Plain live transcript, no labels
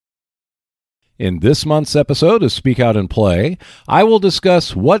In this month's episode of Speak Out and Play, I will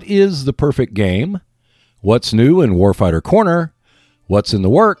discuss what is the perfect game, what's new in Warfighter Corner, what's in the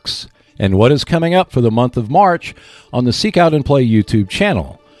works, and what is coming up for the month of March on the Seek Out and Play YouTube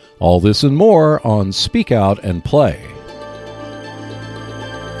channel. All this and more on Speak Out and Play.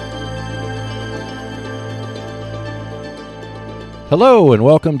 Hello and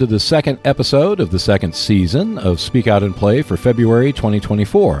welcome to the second episode of the second season of Speak Out and Play for February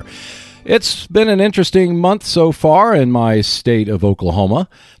 2024. It's been an interesting month so far in my state of Oklahoma.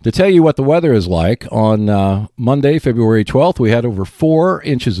 To tell you what the weather is like, on Monday, February 12th, we had over 4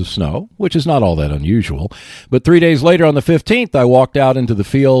 inches of snow, which is not all that unusual. But 3 days later, on the 15th, I walked out into the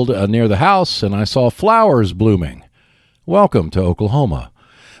field near the house and I saw flowers blooming. Welcome to Oklahoma.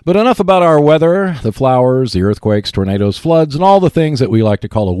 But enough about our weather, the flowers, the earthquakes, tornadoes, floods, and all the things that we like to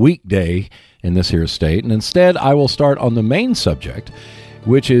call a weekday in this here state. And instead, I will start on the main subject,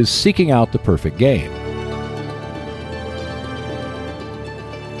 which is seeking out the perfect game.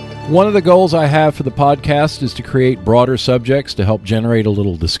 One of the goals I have for the podcast is to create broader subjects to help generate a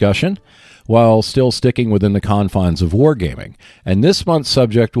little discussion while still sticking within the confines of wargaming. And this month's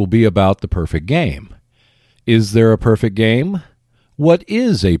subject will be about the perfect game. Is there a perfect game? What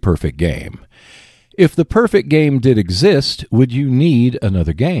is a perfect game? If the perfect game did exist, would you need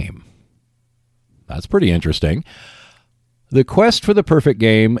another game? That's pretty interesting. The quest for the perfect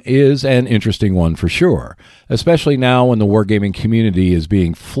game is an interesting one for sure, especially now when the wargaming community is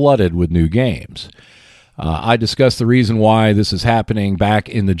being flooded with new games. I discussed the reason why this is happening back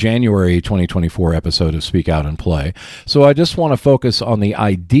in the January 2024 episode of Speak Out and Play, so I just want to focus on the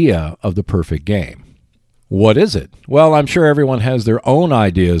idea of the perfect game. What is it? Well, I'm sure everyone has their own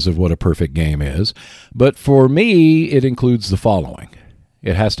ideas of what a perfect game is, but for me, it includes the following.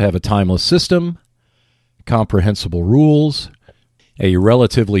 It has to have a timeless system, comprehensible rules, a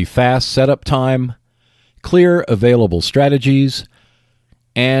relatively fast setup time, clear available strategies,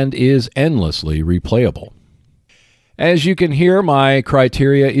 and is endlessly replayable. As you can hear, my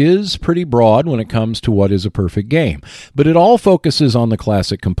criteria is pretty broad when it comes to what is a perfect game, but it all focuses on the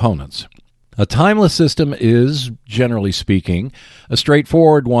classic components. A timeless system is, generally speaking, a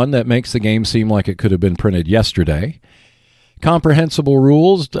straightforward one that makes the game seem like it could have been printed yesterday. Comprehensible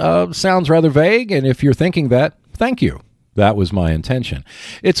rules sounds rather vague, and if you're thinking that, thank you. That was my intention.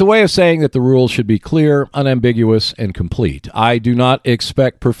 It's a way of saying that the rules should be clear, unambiguous, and complete. I do not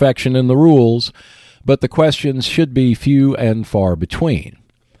expect perfection in the rules, but the questions should be few and far between.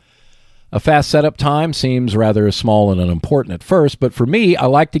 A fast setup time seems rather small and unimportant at first, but for me, I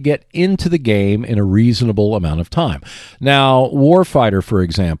like to get into the game in a reasonable amount of time. Now, Warfighter, for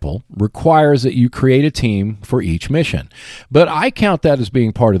example, requires that you create a team for each mission, but I count that as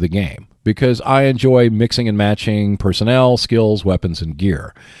being part of the game because I enjoy mixing and matching personnel, skills, weapons, and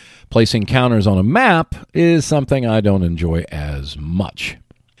gear. Placing counters on a map is something I don't enjoy as much.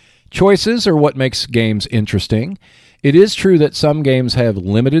 Choices are what makes games interesting. It is true that some games have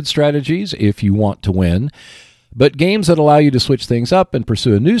limited strategies if you want to win, but games that allow you to switch things up and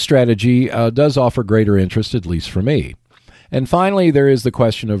pursue a new strategy does offer greater interest, at least for me. And finally, there is the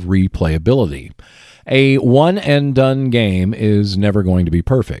question of replayability. A one-and-done game is never going to be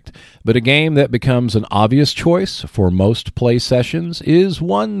perfect, but a game that becomes an obvious choice for most play sessions is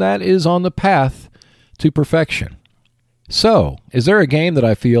one that is on the path to perfection. So, is there a game that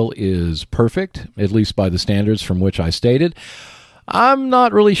I feel is perfect, at least by the standards from which I stated? I'm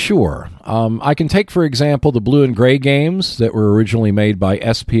not really sure. I can take, for example, the blue and gray games that were originally made by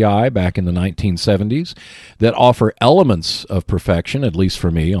SPI back in the 1970s that offer elements of perfection, at least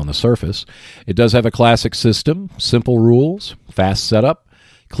for me, on the surface. It does have a classic system, simple rules, fast setup,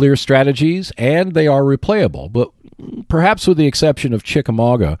 clear strategies, and they are replayable. But perhaps with the exception of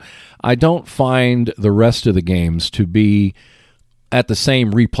Chickamauga, I don't find the rest of the games to be at the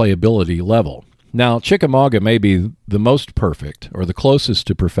same replayability level. Now, Chickamauga may be the most perfect, or the closest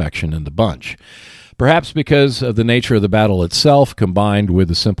to perfection in the bunch. Perhaps because of the nature of the battle itself, combined with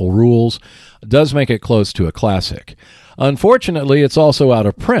the simple rules, does make it close to a classic. Unfortunately, it's also out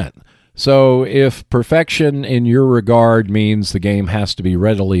of print. So if perfection in your regard means the game has to be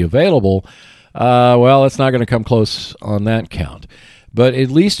readily available, well, it's not going to come close on that count. But at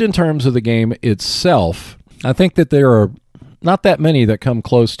least in terms of the game itself, I think that there are not that many that come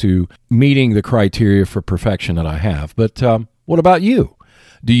close to meeting the criteria for perfection that I have. But what about you?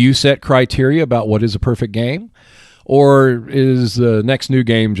 Do you set criteria about what is a perfect game? Or is the next new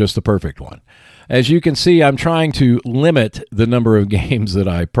game just the perfect one? As you can see, I'm trying to limit the number of games that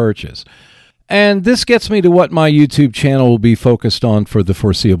I purchase. And this gets me to what my YouTube channel will be focused on for the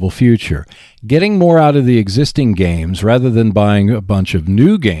foreseeable future. Getting more out of the existing games rather than buying a bunch of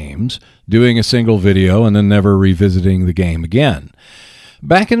new games, doing a single video, and then never revisiting the game again.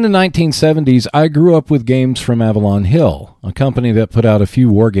 Back in the 1970s, I grew up with games from Avalon Hill, a company that put out a few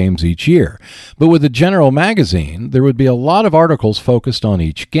war games each year. But with the General magazine, there would be a lot of articles focused on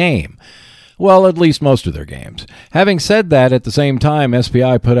each game. Well, at least most of their games. Having said that, at the same time,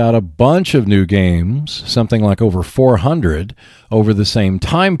 SPI put out a bunch of new games, something like over 400, over the same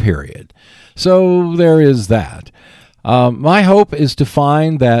time period. So there is that. My hope is to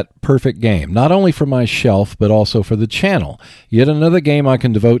find that perfect game, not only for my shelf, but also for the channel. Yet another game I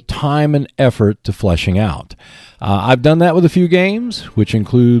can devote time and effort to fleshing out. I've done that with a few games, which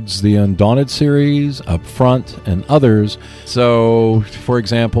includes the Undaunted series, Upfront, and others. So, for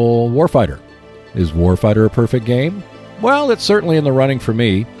example, Warfighter. Is Warfighter a perfect game? Well, it's certainly in the running for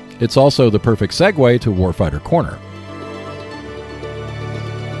me. It's also the perfect segue to Warfighter Corner.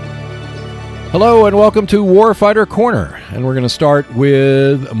 Hello and welcome to Warfighter Corner, and we're going to start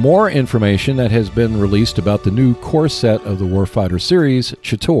with more information that has been released about the new core set of the Warfighter series,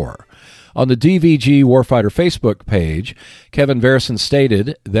 Ch'Tor. On the DVG Warfighter Facebook page, Kevin Verison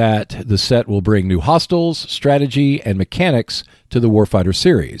stated that the set will bring new hostiles, strategy, and mechanics to the Warfighter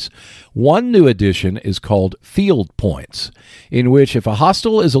series. One new addition is called Field Points, in which if a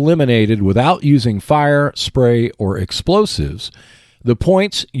hostile is eliminated without using fire, spray, or explosives, the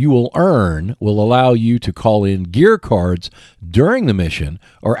points you will earn will allow you to call in gear cards during the mission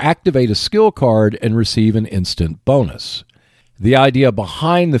or activate a skill card and receive an instant bonus. The idea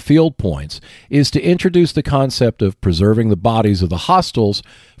behind the field points is to introduce the concept of preserving the bodies of the hostiles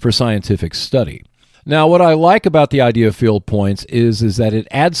for scientific study. Now, what I like about the idea of field points is that it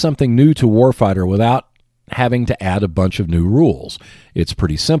adds something new to Warfighter without having to add a bunch of new rules. It's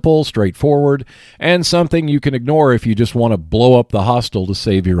pretty simple, straightforward, and something you can ignore if you just want to blow up the hostile to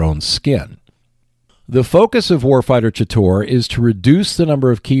save your own skin. The focus of Warfighter Ch'Tor is to reduce the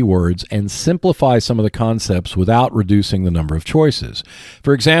number of keywords and simplify some of the concepts without reducing the number of choices.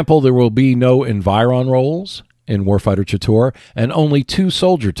 For example, there will be no environ roles in Warfighter Ch'Tor and only 2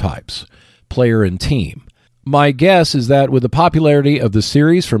 soldier types, player and team. My guess is that with the popularity of the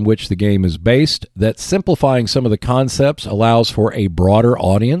series from which the game is based, that simplifying some of the concepts allows for a broader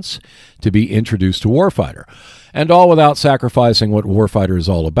audience to be introduced to Warfighter, and all without sacrificing what Warfighter is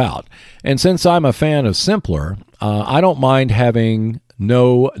all about. And since I'm a fan of simpler, I don't mind having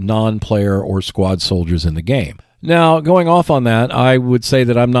no non-player or squad soldiers in the game. Now, going off on that, I would say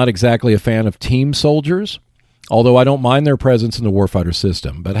that I'm not exactly a fan of team soldiers, although I don't mind their presence in the Warfighter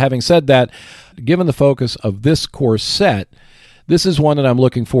system. But having said that, given the focus of this core set, this is one that I'm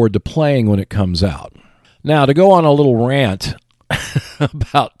looking forward to playing when it comes out. Now, to go on a little rant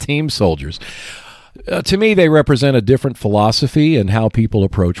about team soldiers, to me, they represent a different philosophy in how people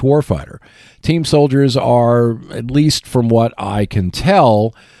approach Warfighter. Team soldiers are, at least from what I can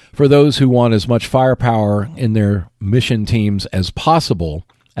tell, for those who want as much firepower in their mission teams as possible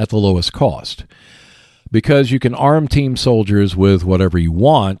at the lowest cost. Because you can arm team soldiers with whatever you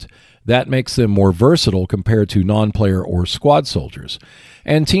want, that makes them more versatile compared to non-player or squad soldiers.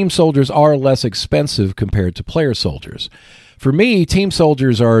 And team soldiers are less expensive compared to player soldiers. For me, team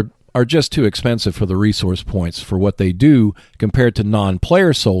soldiers are just too expensive for the resource points for what they do compared to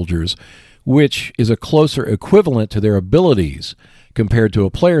non-player soldiers, which is a closer equivalent to their abilities compared to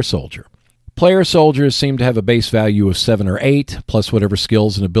a player soldier. Player soldiers seem to have a base value of 7 or 8, plus whatever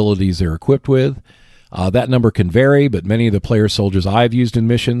skills and abilities they're equipped with. That number can vary, but many of the player soldiers I've used in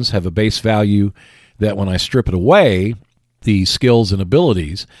missions have a base value that when I strip it away, the skills and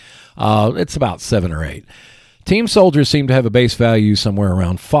abilities, it's about 7 or 8. Team soldiers seem to have a base value somewhere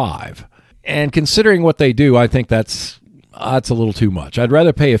around 5. And considering what they do, I think that's a little too much. I'd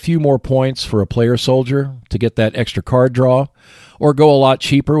rather pay a few more points for a player soldier to get that extra card draw, or go a lot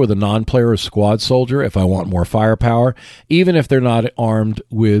cheaper with a non-player or squad soldier if I want more firepower, even if they're not armed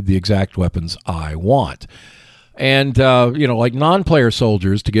with the exact weapons I want. And, like non-player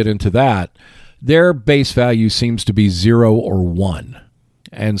soldiers, to get into that, their base value seems to be 0 or 1.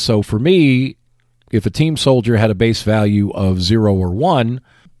 And so for me, if a team soldier had a base value of 0 or 1,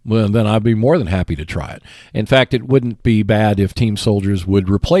 well, then I'd be more than happy to try it. In fact, it wouldn't be bad if team soldiers would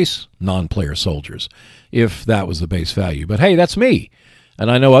replace non-player soldiers, if that was the base value. But hey, that's me.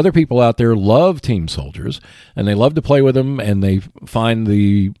 And I know other people out there love team soldiers, and they love to play with them, and they find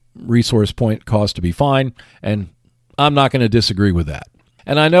the resource point cost to be fine, and I'm not going to disagree with that.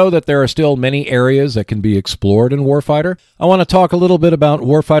 And I know that there are still many areas that can be explored in Warfighter. I want to talk a little bit about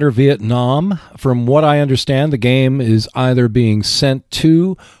Warfighter Vietnam. From what I understand, the game is either being sent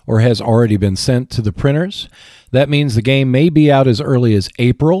to or has already been sent to the printers. That means the game may be out as early as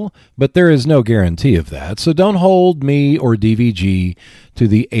April, but there is no guarantee of that. So don't hold me or DVG to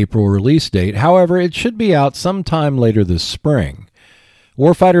the April release date. However, it should be out sometime later this spring.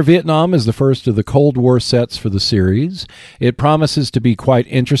 Warfighter Vietnam is the first of the Cold War sets for the series. It promises to be quite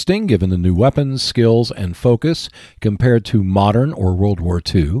interesting given the new weapons, skills, and focus compared to modern or World War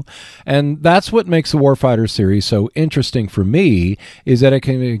II. And that's what makes the Warfighter series so interesting for me, is that it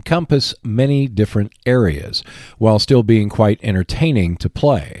can encompass many different areas while still being quite entertaining to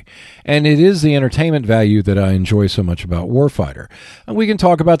play. And it is the entertainment value that I enjoy so much about Warfighter. And we can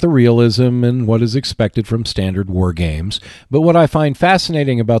talk about the realism and what is expected from standard war games, but what I find fascinating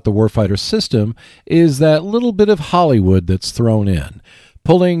about the Warfighter system is that little bit of Hollywood that's thrown in.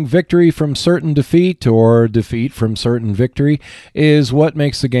 Pulling victory from certain defeat or defeat from certain victory is what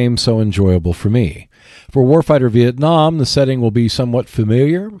makes the game so enjoyable for me. For Warfighter Vietnam, the setting will be somewhat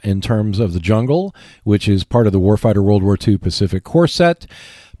familiar in terms of the jungle, which is part of the Warfighter World War II Pacific Core set,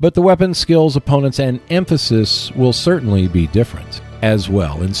 but the weapons, skills, opponents, and emphasis will certainly be different as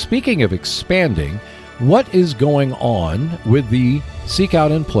well. And speaking of expanding, what is going on with the Seek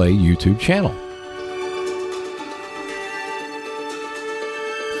Out and Play YouTube channel?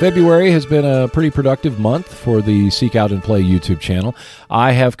 February has been a pretty productive month for the Seek Out and Play YouTube channel.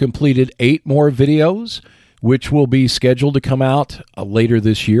 I have completed 8 more videos, which will be scheduled to come out later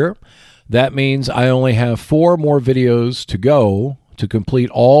this year. That means I only have 4 more videos to go to complete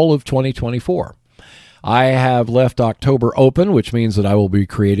all of 2024. I have left October open, which means that I will be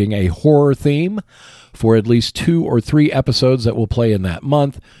creating a horror theme for at least 2 or 3 episodes that will play in that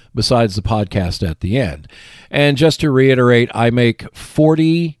month, besides the podcast at the end. And just to reiterate, I make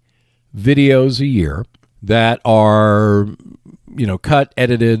 40 videos a year that are, cut,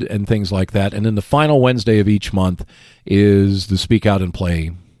 edited, and things like that. And then the final Wednesday of each month is the Speak Out and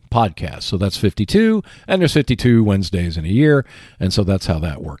Play podcast. So that's 52, and there's 52 Wednesdays in a year, and so that's how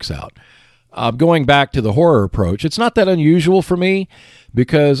that works out. Going back to the horror approach, it's not that unusual for me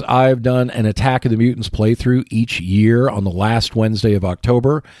because I've done an Attack of the Mutants playthrough each year on the last Wednesday of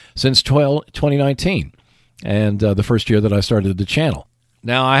October since 2019, and the first year that I started the channel.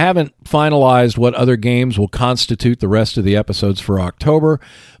 Now, I haven't finalized what other games will constitute the rest of the episodes for October,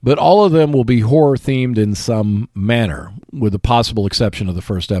 but all of them will be horror-themed in some manner, with the possible exception of the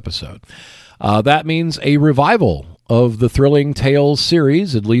first episode. That means a revival of the Thrilling Tales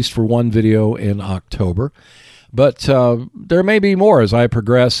series, at least for one video in October. But there may be more as I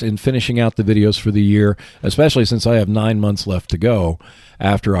progress in finishing out the videos for the year, especially since I have 9 months left to go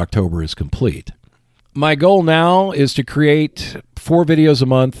after October is complete. My goal now is to create 4 videos a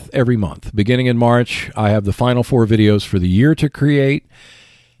month every month. Beginning in March, I have the final 4 videos for the year to create,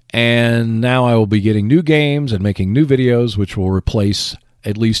 and now I will be getting new games and making new videos, which will replace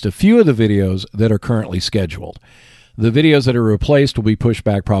at least a few of the videos that are currently scheduled. The videos that are replaced will be pushed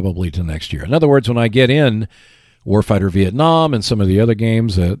back probably to next year. In other words, when I get in Warfighter Vietnam and some of the other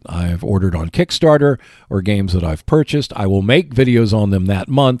games that I've ordered on Kickstarter or games that I've purchased, I will make videos on them that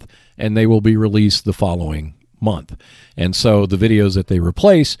month, and they will be released the following month. And so the videos that they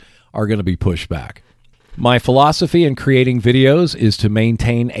replace are going to be pushed back. My philosophy in creating videos is to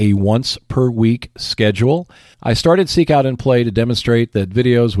maintain a once-per-week schedule. I started Seek Out and Play to demonstrate that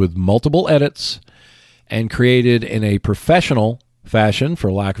videos with multiple edits and created in a professional fashion,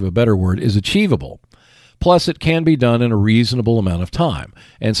 for lack of a better word, is achievable. Plus, it can be done in a reasonable amount of time.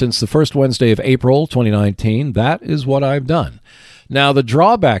 And since the first Wednesday of April 2019, that is what I've done. Now, the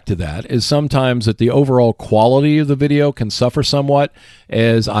drawback to that is sometimes that the overall quality of the video can suffer somewhat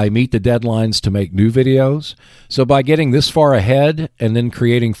as I meet the deadlines to make new videos. So by getting this far ahead and then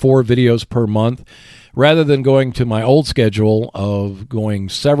creating 4 videos per month, rather than going to my old schedule of going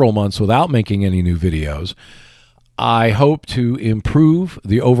several months without making any new videos, I hope to improve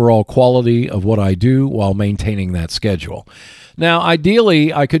the overall quality of what I do while maintaining that schedule. Now,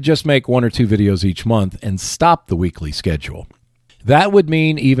 ideally, I could just make 1 or 2 videos each month and stop the weekly schedule. That would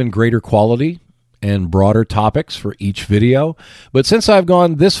mean even greater quality and broader topics for each video. But since I've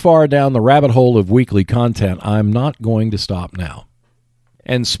gone this far down the rabbit hole of weekly content, I'm not going to stop now.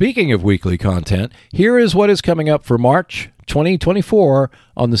 And speaking of weekly content, here is what is coming up for March 2024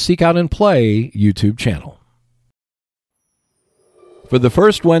 on the Seek Out and Play YouTube channel. For the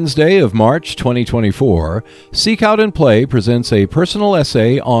first Wednesday of March 2024, Seek Out and Play presents a personal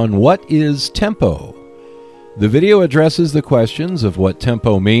essay on what is tempo. The video addresses the questions of what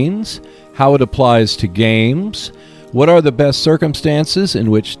tempo means, how it applies to games, What are the best circumstances in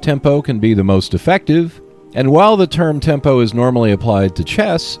which tempo can be the most effective? And while the term tempo is normally applied to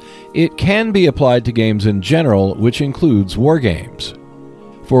chess, it can be applied to games in general, which includes wargames.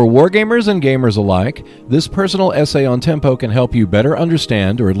 For wargamers and gamers alike, this personal essay on tempo can help you better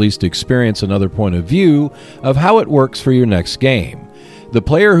understand, or at least experience another point of view, of how it works for your next game. The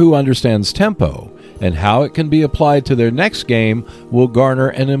player who understands tempo and how it can be applied to their next game will garner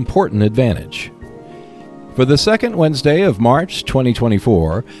an important advantage. For the second Wednesday of March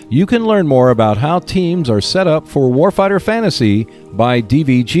 2024, you can learn more about how teams are set up for Warfighter Fantasy by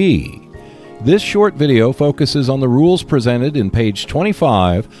DVG. This short video focuses on the rules presented in page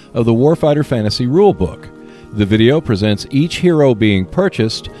 25 of the Warfighter Fantasy Rulebook. The video presents each hero being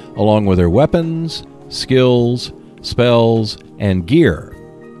purchased, along with their weapons, skills, spells, and gear.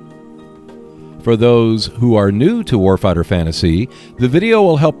 For those who are new to Warfighter Fantasy, the video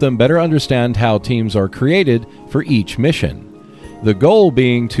will help them better understand how teams are created for each mission. The goal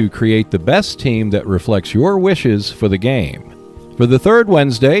being to create the best team that reflects your wishes for the game. For the third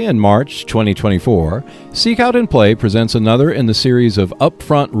Wednesday in March 2024, Seek Out and Play presents another in the series of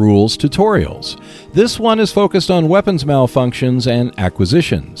Upfront Rules tutorials. This one is focused on weapons malfunctions and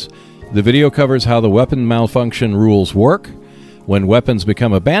acquisitions. The video covers how the weapon malfunction rules work, when weapons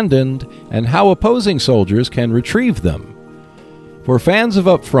become abandoned, and how opposing soldiers can retrieve them. For fans of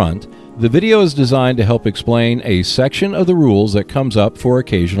Upfront, the video is designed to help explain a section of the rules that comes up for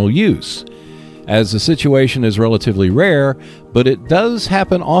occasional use. As the situation is relatively rare, but it does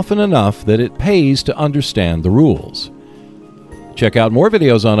happen often enough that it pays to understand the rules. Check out more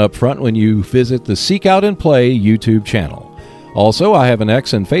videos on Upfront when you visit the Seek Out and Play YouTube channel. Also, I have an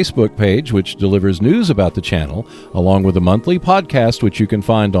X and Facebook page which delivers news about the channel, along with a monthly podcast which you can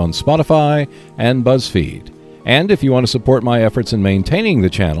find on Spotify and BuzzFeed. And if you want to support my efforts in maintaining the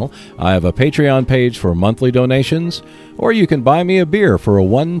channel, I have a Patreon page for monthly donations, or you can buy me a beer for a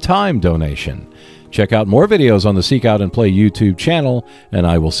one-time donation. Check out more videos on the Seek Out and Play YouTube channel, and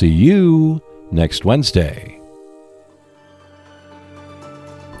I will see you next Wednesday.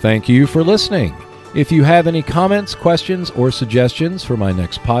 Thank you for listening. If you have any comments, questions, or suggestions for my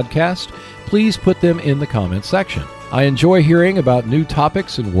next podcast, please put them in the comments section. I enjoy hearing about new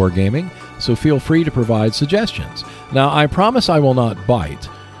topics in wargaming, so feel free to provide suggestions. Now, I promise I will not bite,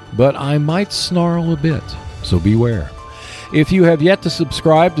 but I might snarl a bit, so beware. If you have yet to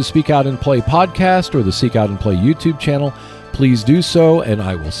subscribe to Speak Out and Play podcast or the Seek Out and Play YouTube channel, please do so, and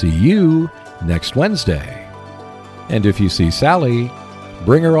I will see you next Wednesday. And if you see Sally,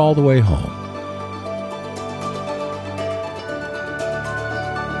 bring her all the way home.